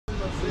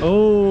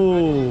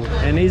Oh,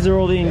 and these are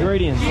all the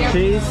ingredients.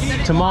 Cheese,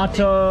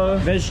 tomato,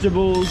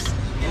 vegetables,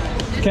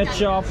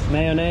 ketchup,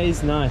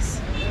 mayonnaise, nice.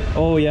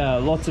 Oh yeah,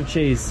 lots of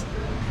cheese.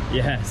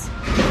 Yes.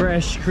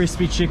 Fresh,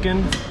 crispy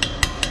chicken.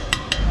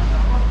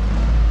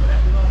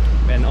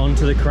 And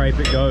onto the crepe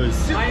it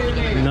goes.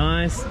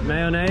 Nice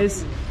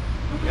mayonnaise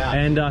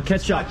and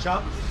ketchup.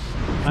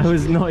 I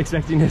was not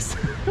expecting this.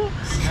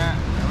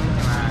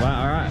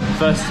 Wow, all right.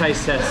 First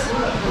taste test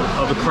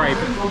of a crepe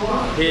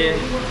here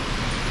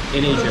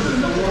in Egypt.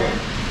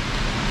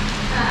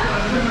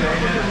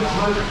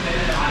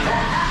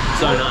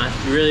 So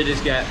nice. You really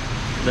just get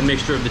the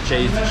mixture of the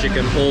cheese, the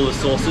chicken, all the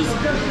sauces,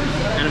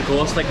 and of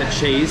course, like the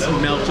cheese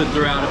melted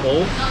throughout it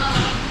all.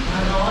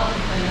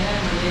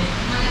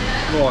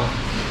 Oh,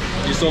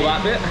 you saw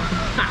that bit?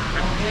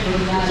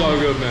 So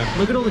good, man.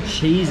 Look at all the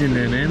cheese in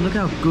there, man. Look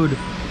how good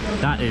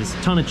that is.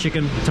 A ton of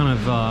chicken, a ton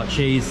of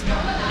cheese,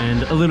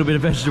 and a little bit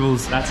of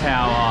vegetables. That's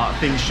how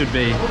things should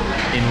be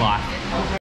in life.